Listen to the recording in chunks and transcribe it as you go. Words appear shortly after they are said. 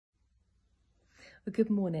Well,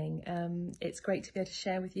 good morning. It's great to be able to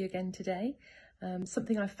share with you again today.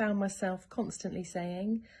 Something I found myself constantly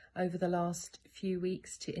saying over the last few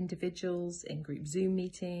weeks to individuals in group Zoom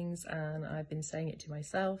meetings, and I've been saying it to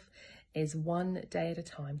myself, is one day at a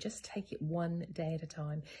time. Just take it one day at a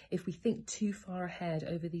time. If we think too far ahead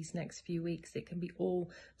over these next few weeks, it can be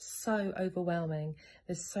all so overwhelming.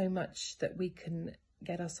 There's so much that we can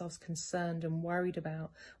get ourselves concerned and worried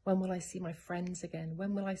about. When will I see my friends again?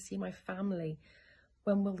 When will I see my family?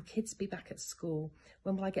 When will the kids be back at school?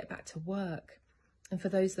 When will I get back to work? And for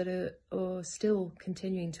those that are still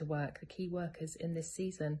continuing to work, the key workers in this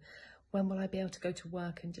season, when will I be able to go to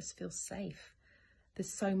work and just feel safe?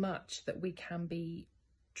 There's so much that we can be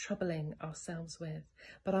troubling ourselves with.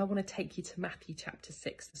 But I want to take you to Matthew chapter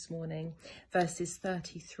 6 this morning, verses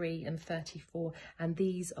 33 and 34. And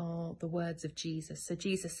these are the words of Jesus. So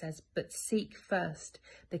Jesus says, "But seek first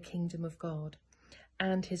the kingdom of God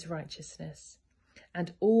and his righteousness,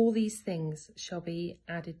 and all these things shall be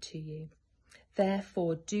added to you.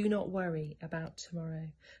 Therefore, do not worry about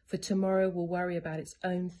tomorrow, for tomorrow will worry about its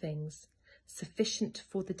own things. Sufficient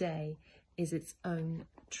for the day is its own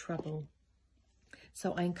trouble."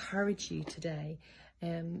 So I encourage you today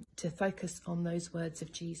to focus on those words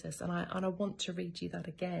of Jesus. And I want to read you that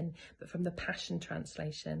again, but from the Passion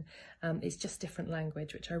Translation. It's just different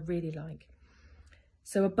language, which I really like.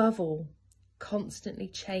 "So above all, constantly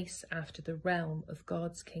chase after the realm of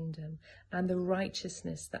God's kingdom and the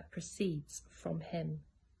righteousness that proceeds from him.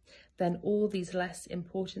 Then all these less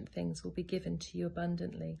important things will be given to you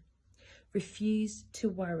abundantly. Refuse to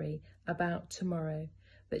worry about tomorrow,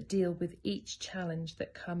 but deal with each challenge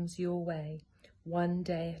that comes your way, one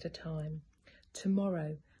day at a time.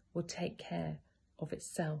 Tomorrow will take care of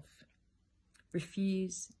itself."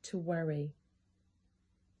 Refuse to worry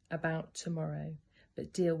about tomorrow,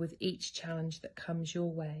 but deal with each challenge that comes your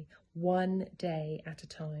way, one day at a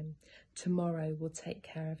time. Tomorrow will take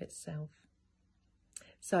care of itself.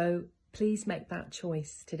 So please make that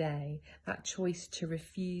choice today, that choice to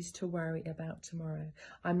refuse to worry about tomorrow.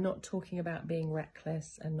 I'm not talking about being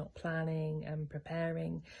reckless and not planning and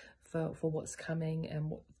preparing for what's coming and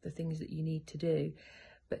what the things that you need to do,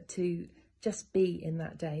 but to just be in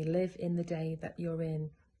that day, live in the day that you're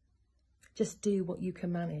in. Just do what you can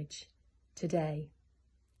manage today.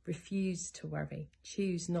 Refuse to worry.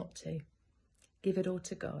 Choose not to. Give it all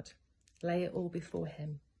to God. Lay it all before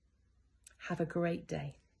him. Have a great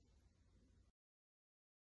day.